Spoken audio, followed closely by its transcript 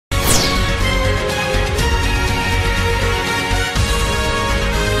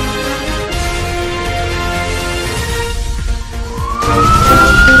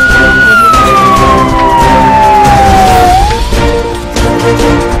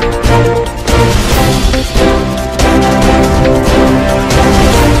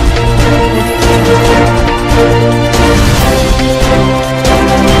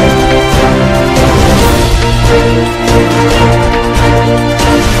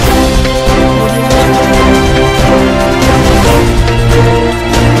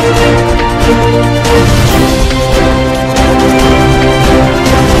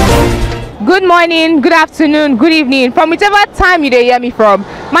morning, good afternoon, good evening, from whichever time you dey hear me from.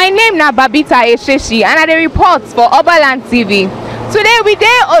 My name na Babita Esheshi and I dey report for Oberland TV. Today we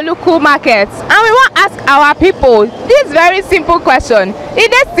dey Oluku Market and we wan ask our people this very simple question. E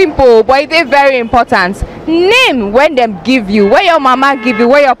dey simple but e dey very important. Name when dem give you, when your mama give you,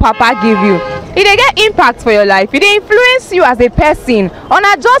 when your papa give you. E dey get impact for your life, e dey influence you as a person, or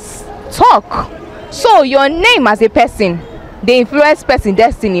na just talk. So your name as a person dey influence person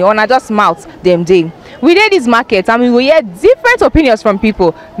destiny, or na just mouth dem dey. We dey this market and we will hear different opinions from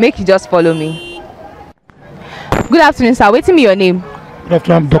people. Make you just follow me. Good afternoon, sir. Wetin be your name? Good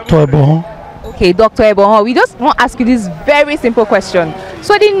afternoon, Dr. Ebohon. Okay, Dr. Ebohon. We just want to ask you this very simple question.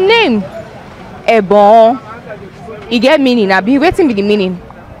 So the name Ebohon, e get meaning, abi? Wetin be the meaning?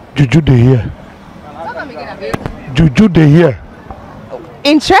 Juju dey hear. Juju dey hear.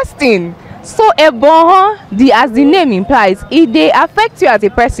 Interesting. So Ebohon, as the name implies, it dey affect you as a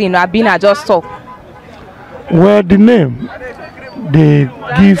person, or being just talk? Well, the name they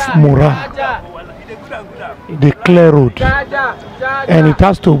give morale, the clear road, and it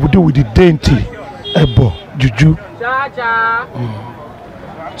has to do with the dainty Ebo, Juju.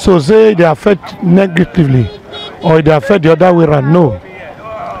 So say they affect negatively, or they affect the other way around. No.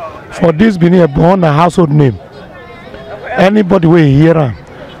 For this being Ebohon a household name, anybody will hear am,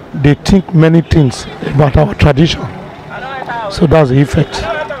 they think many things about our tradition. So that's the effect.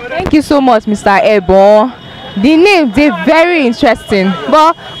 Thank you so much, Mr. Ebo. The name is very interesting,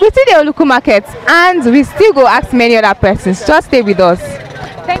 but we still the Oluku Market and we still go ask many other persons. Just stay with us.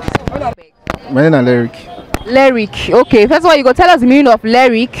 Thank you so much. My name is Lyric. Lyric. Okay, first of all, you go tell us the meaning of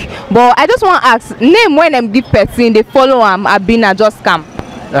lyric, but I just want to ask, name when them give person, they follow am, have been a just scam.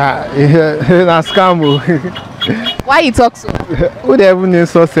 Na scam. Why you talk so? Who dey even need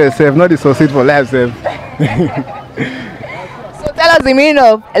success sef, not the succeed for life sef. So tell us the meaning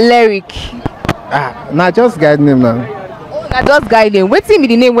of lyric. Na just guide name now. Oh, na just guide name. Wetin be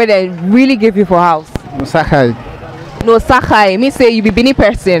the name where they really give you for house? No Sakai. No Sakai. Me say you be Benin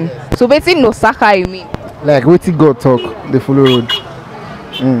person. So wetin no Sakai mean? Like wetin God talk, dey follow road.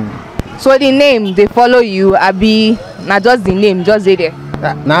 So the name they follow you, abi na just the name, just dey there.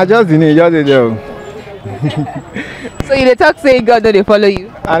 Na just the name, just dey there. So you dey talk say God no dey follow you?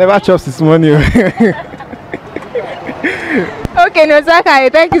 I never chop this morning. Okay, no Sakai,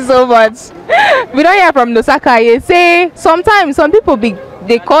 thank you so much. We don't hear from no Sakai. Say sometimes some people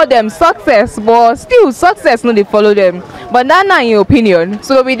they call them success, but still success no dey follow them. But that's not in your opinion.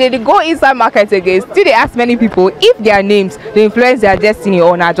 So we dey go inside market again. Still they ask many people if their names they influence their destiny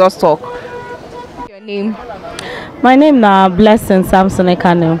or not just talk. Your name? My name na Blessing Samson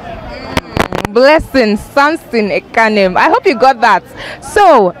Ekanem. Blessing Samson Ekanem. I hope you got that.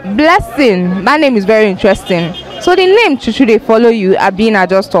 So Blessing, my name is very interesting. So the name should they follow you? Abina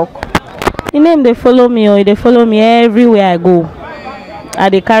just talk. The name they follow me, or they follow me everywhere I go. I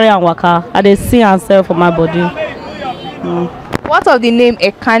dey carry and waka. I dey see and sell for my body. What of the name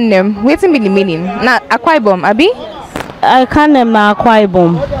Ekanem? Wetin be the meaning? Na Akwa Ibom, abi? Ekanem na Akwa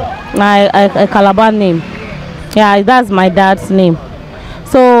Ibom. Na a Calabar name. Yeah, that's my dad's name.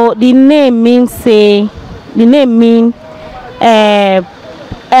 So the name means an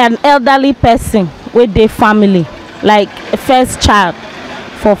elderly person with their family, like a first child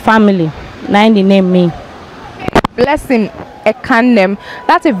for family. Na the name mean. Blessing Ekanem.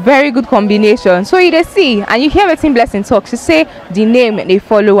 That's a very good combination. So you dey see and you hear wetin Blessing talk. She say the name they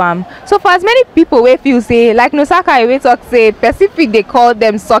follow am. So for as many people wey feel say like Nosaka wey talk say Pacific they call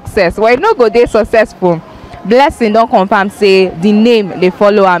them success. Well, no go dey successful. Blessing don't confirm say the name they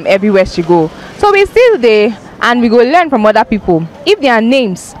follow am everywhere she go. So we still there and we go learn from other people if their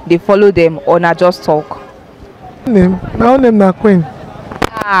names they follow them or not just talk. My own name na Queen.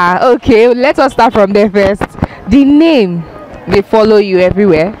 Okay, let us start from there first. The name they follow you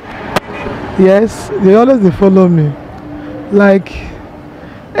everywhere? Yes, they always follow me. Like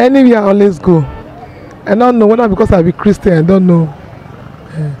anywhere I always go. I don't know whether because I be Christian, I don't know.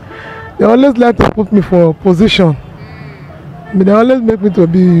 They always like to put me for position. But they always make me to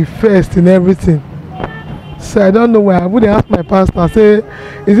be first in everything. So I don't know why. I would ask my pastor, say,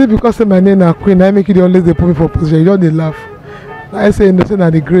 is it because my name is Queen? I make it always they put me for position. You don't they laugh. I say nothing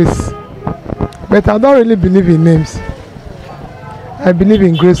at the grace. But I don't really believe in names. I believe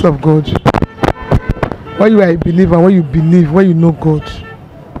in grace of God. When you are a believer, when you believe, when you know God.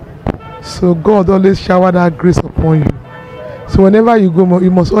 So God always shower that grace upon you. So whenever you go, you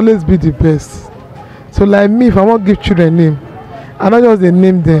must always be the best. So like me, if I want to give children a name, I don't just the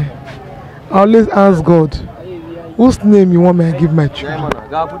name there. I always ask God, whose name you want me to give my children?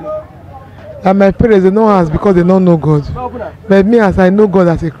 And my parents, they don't ask because they don't know God. But me, as I know God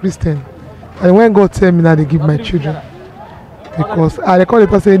as a Christian, And when God tell me that they give my children, because I call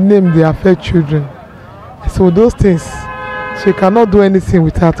it say name they affect children. So those things, she cannot do anything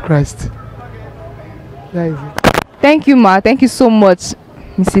without Christ. That is it. Thank you, ma. Thank you so much,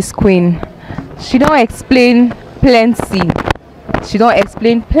 Mrs. Queen. She don't explain plenty. She don't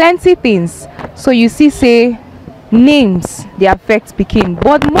explain plenty things. So you see, say names they affect pikin,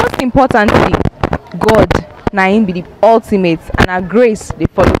 but most importantly, God na him be the ultimate, and our grace they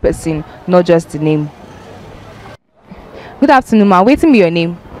follow person, not just the name. Good afternoon, ma. Wetin be your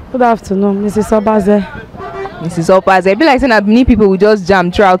name? Good afternoon, Mrs. Obaze. Mrs. Obaze. Be like saying that many people will just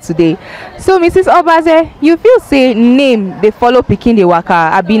jam throughout today. So, Mrs. Obaze, you feel say name they follow pikin the waka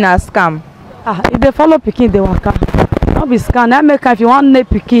abi na scam? If they follow pikin, they waka. Don't be scam. That make if you want name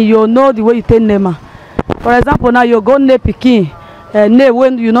pikin, you know the way you take name. For example, now you go name pikin, name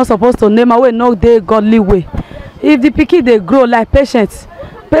when you're not supposed to name away, no they godly way. If the pikin they grow like patient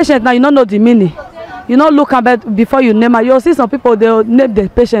now you don't know the meaning. You not look about before you name her. You'll see some people they'll name the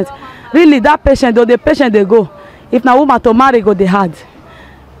patient. Really, that patient, though the patient they go. If na woman to marry go they hard.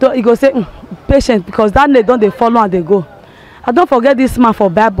 So you go say patient because that name don't they follow and they go. I don't forget this man for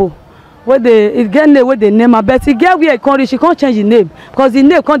Bible. Where they get name where they name her, but he get where he can't reach, he can't change the name. Because the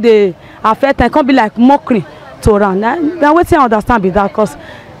name can't they affect and can't be like mockery to run. Now what I understand be that because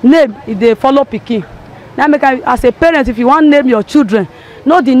name if they follow pikin. Now make as a parent if you want name your children,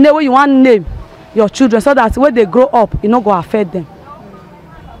 know the name where you want name your children so that when they grow up, you not go affect them.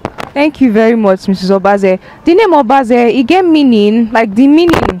 Thank you very much, Mrs. Obaze. The name Obaze, it get meaning, like the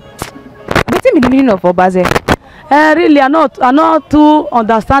meaning. What is the meaning of Obaze? Really, I not too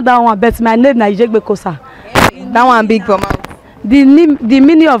understand that one, but my name is Ijegbekosa. That one big for mouth. The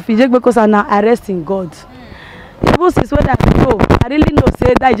meaning of Ijegbekosa now I rest in God. Even since when I grow, I really know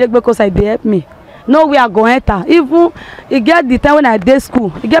say that Ijegbekosa they help me. No we are going enter. Even it get the time when I day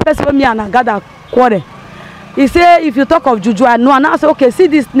school, it get person with me and I got a quarrel. He say if you talk of juju, I know, and I say okay, see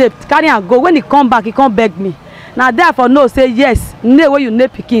this name, carry and go. When he come back, he come beg me. Now therefore no say yes, name where you name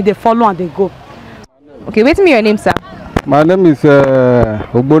pikin, they follow and they go. Okay, wait me your name, sir. My name is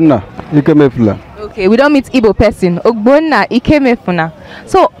Ogbonna Ikemefula. Okay, we don't meet Igbo person. Ogbonna Ikemefuna.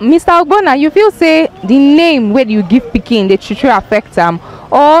 So, Mr. Ogbonna, you feel say the name where you give pikin the truly affect them,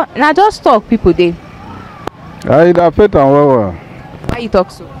 or now just talk people dey? It affect them well. Why you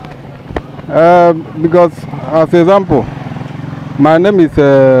talk so? Because as example, my name is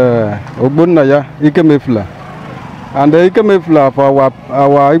Ogbonna Ikemefula, and the Ikemefula for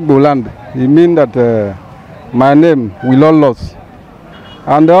our Igbo land, it means that my name will not lose,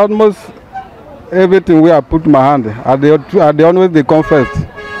 and almost everything where I put my hand, they always they confess.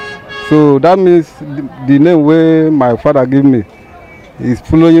 So that means the name where my father give me is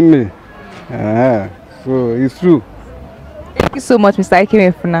following me. So it's true. Thank you so much, Mr.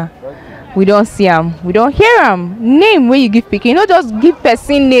 Ikemefuna. We don't see him, we don't hear him. Name where you give pikin, you not just give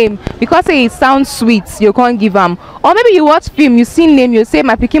person name because it sounds sweet, you can't give him. Or maybe you watch film, you see name, you say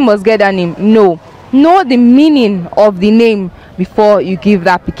my pikin must get that name. No, know the meaning of the name before you give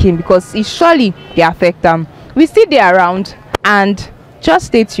that pikin because it surely they affect them. We see they around and just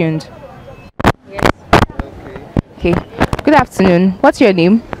stay tuned. Yes. Okay. Good afternoon. What's your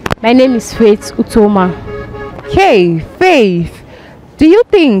name? My name is Faith Utoma. Okay, Faith. Do you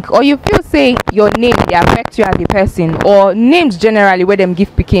think or you feel say your name they affect you as a person, or names generally where them give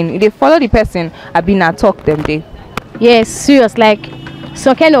pikin, they follow the person I been not talk them day? Yes, serious. Like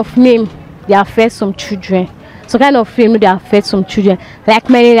some kind of name they affect some children. Some kind of name they affect some children. Like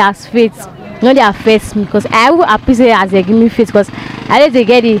many as Faith, no they affect me because I will appreciate as they give me faith because I let they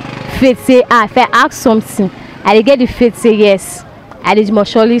get the faith say if I ask something, I they get the faith say yes. I did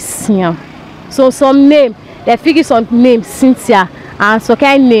must surely see them. So some name they figure some name Cynthia. And some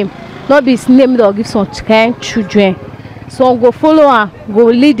kind name, not be name they'll give some kind children. Some go follow and go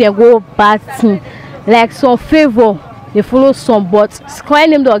lead them, go bad thing. Like some favor, they follow some, but kind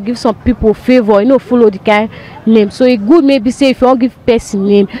name they'll give some people favor, you know, follow the kind name. So it good maybe say if you don't give person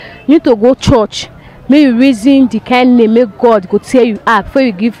name, you need to go church. Maybe reason the kind name, make God go tell you before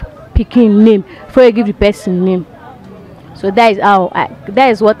you give picking name, before you give the person name. So that is how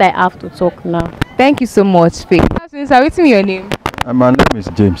that is what I have to talk now. Thank you so much, Faith. What's your name? My name is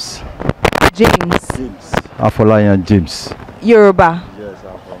James. James. Afolayan James. Yoruba. Yes,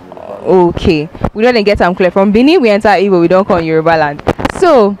 I'm from Yoruba. Okay. We don't get them clear. From Benin, we enter Igbo, we don't call Yoruba land.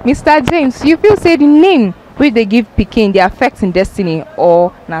 So, Mr. James, you feel say the name which they give Pekin, they affect in destiny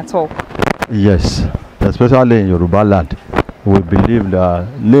or not all? Yes, especially in Yoruba land. We believe that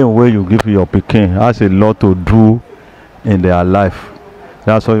name where you give your Pekin has a lot to do in their life.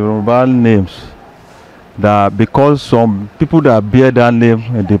 There are some Yoruba names that because some people that bear that name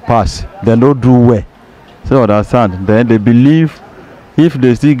in the past, they don't do well. So understand? Then they believe if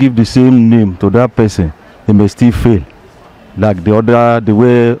they still give the same name to that person, they may still fail. Like the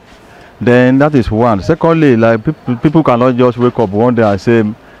way. Then that is one. Secondly, like people cannot just wake up one day and say,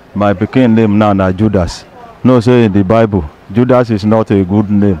 my Pekin name now na Judas. No, say in the Bible, Judas is not a good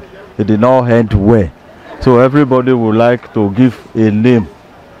name. It did not end well. So everybody would like to give a name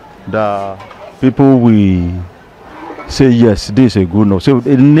that people will say, yes, this is a good name. So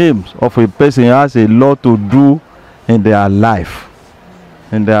the name of a person has a lot to do in their life,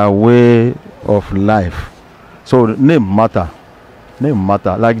 in their way of life. So name matter. Name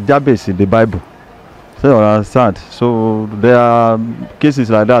matter. Like Jabez in the Bible. So you understand? So there are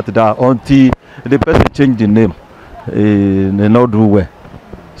cases like that until the person change the name, they not do well.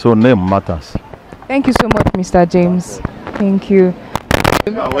 So name matters. Thank you so much, Mr. James. Thank you.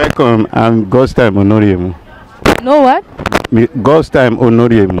 Welcome. I'm God's time Honorable. Know what? God's time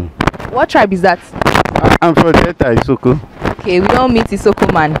Honorable. What tribe is that? I'm from Delta Isoko. Okay, we all meet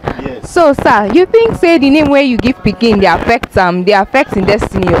Isoko man. Yes. So, sir, you think say the name where you give Pekin they affect in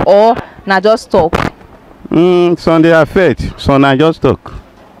destiny or na just talk? Some they affect, some I just talk.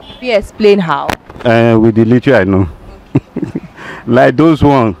 You explain how. With the little I know. Like those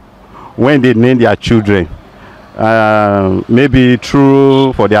ones when they name their children, maybe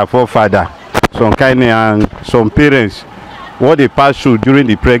true for their forefather, some kind of, and some parents, what they pass through during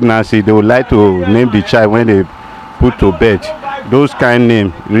the pregnancy, they would like to name the child when they put to bed. Those kind of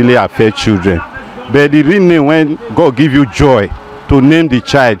names really affect children. But the real name, when God give you joy to name the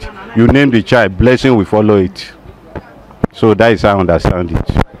child, you name the child, blessing will follow it. So that is how I understand it.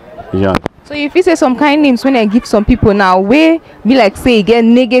 Yeah. So if you say some kind of names when I give some people now, where be like say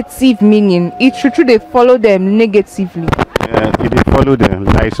again negative meaning, it true they follow them negatively. It they follow them.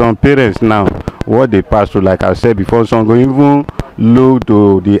 Like some parents now, what they pass through, like I said before, some go even look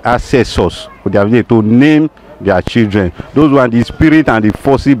to the ancestors to name their children. Those one, the spirit and the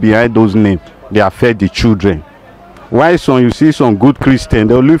forces behind those names, they affect the children. Why some you see some good Christians,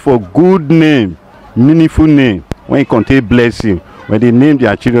 they look for good name, meaningful name, when it contain blessing. When they name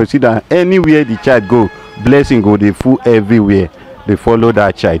their children, see that anywhere the child go, blessing go, they full everywhere. They follow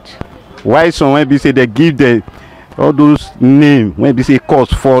that child. Why some when we say they give them all those names, when we say cause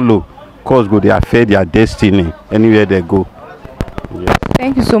follow, cause go, they affect their destiny anywhere they go. Yes.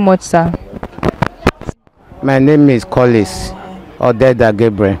 Thank you so much, sir. My name is Collis Odeda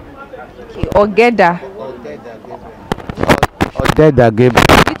Gabriel. Okay, Ogeda. Odeda Gabriel.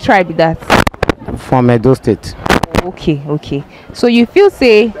 Which tribe is that? From Edo State. Okay. So you feel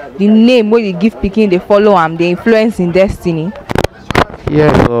say the name where you give Pekin they follow them, they influence in destiny?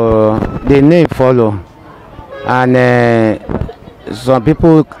 Yes, the name follow, and some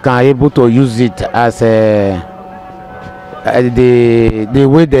people can able to use it as the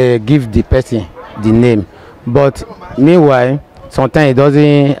way they give the person the name. But meanwhile, sometimes it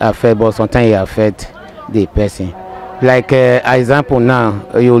doesn't affect, but sometimes it affect the person. Like example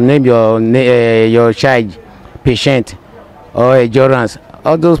now, you name your child Patient or Endurance.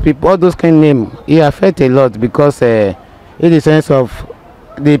 All those people, all those kind of name, it affect a lot because in the sense of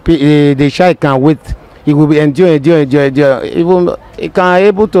the child can wait. He will be endure. Even he can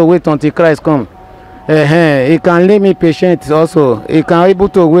able to wait until Christ come. He can name me Patient also. He can able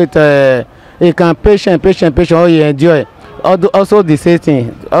to wait. He can patient. Oh, he enjoy. Also the same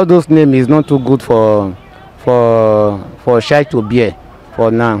thing. All those names is not too good for child to bear for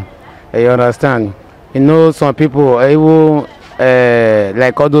now. You understand? You know, some people even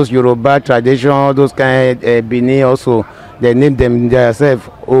like all those Yoruba tradition, all those kind Benin also, they name them themselves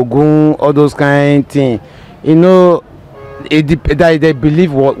Ogun, all those kind thing. You know, that they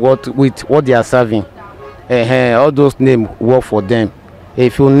believe with what they are serving. All those names work for them.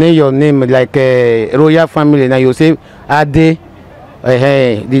 If you name your name like a royal family, now you say Ade,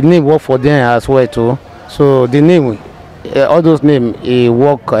 the name work for them as well too. So the name, all those names, it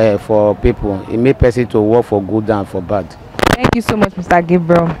work for people. It make person to work for good and for bad. Thank you so much, Mr.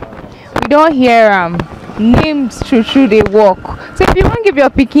 Gabriel. We don't hear names true they work. So if you want to give your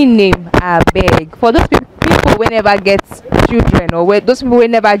Pekin name, I beg for those people who never get children, or those people who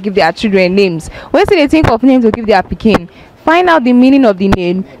never give their children names. When they think of names to give their Pekin, find out the meaning of the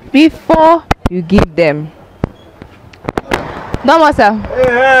name before you give them. Domo, sir.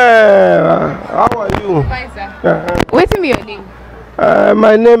 Hey, how are you? Fine, sir. What's your name?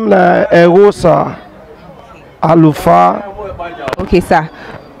 My name is Erosa Alufa. Okay, sir.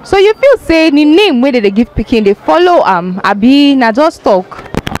 So you feel say the name where they give Pekin they follow abi na just talk?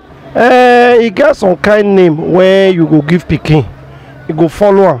 You get some kind name where you go give Pekin, you go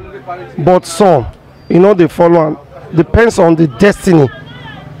follow am, but some you know dey follow am depends on the destiny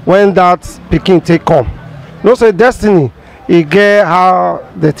when that pikin take come. You know say destiny e get how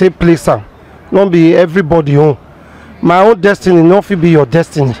dey take place am, no be everybody own. My own destiny no fit be your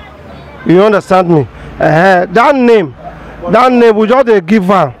destiny, you understand me? That name we just dey give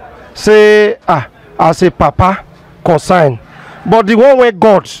am say as a papa consign, but the one wey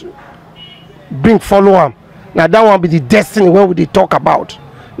God bring follow am, na that one be the destiny wey we dey talk about,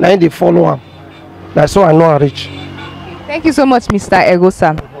 na him dey follow am. Na so I know I reach. Thank you so much, Mr.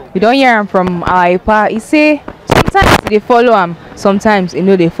 Egosa. We don hear am from our papa. He say sometimes e dey follow am, sometimes e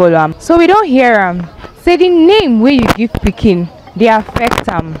no dey follow am. So we don hear am say the name wey you give pikin dey affect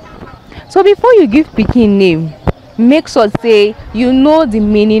am. So before you give pikin name, make sure say you know the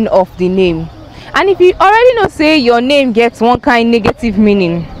meaning of the name. And if you already know say your name gets one kind negative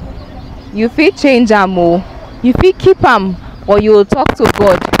meaning, you fit change am o. You fit keep am, or you will talk to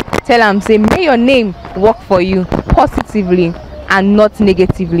God, tell am say may your name work for you positively and not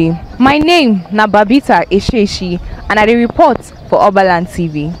negatively. My name na Babita Esheshi and I dey report for Oberland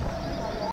TV.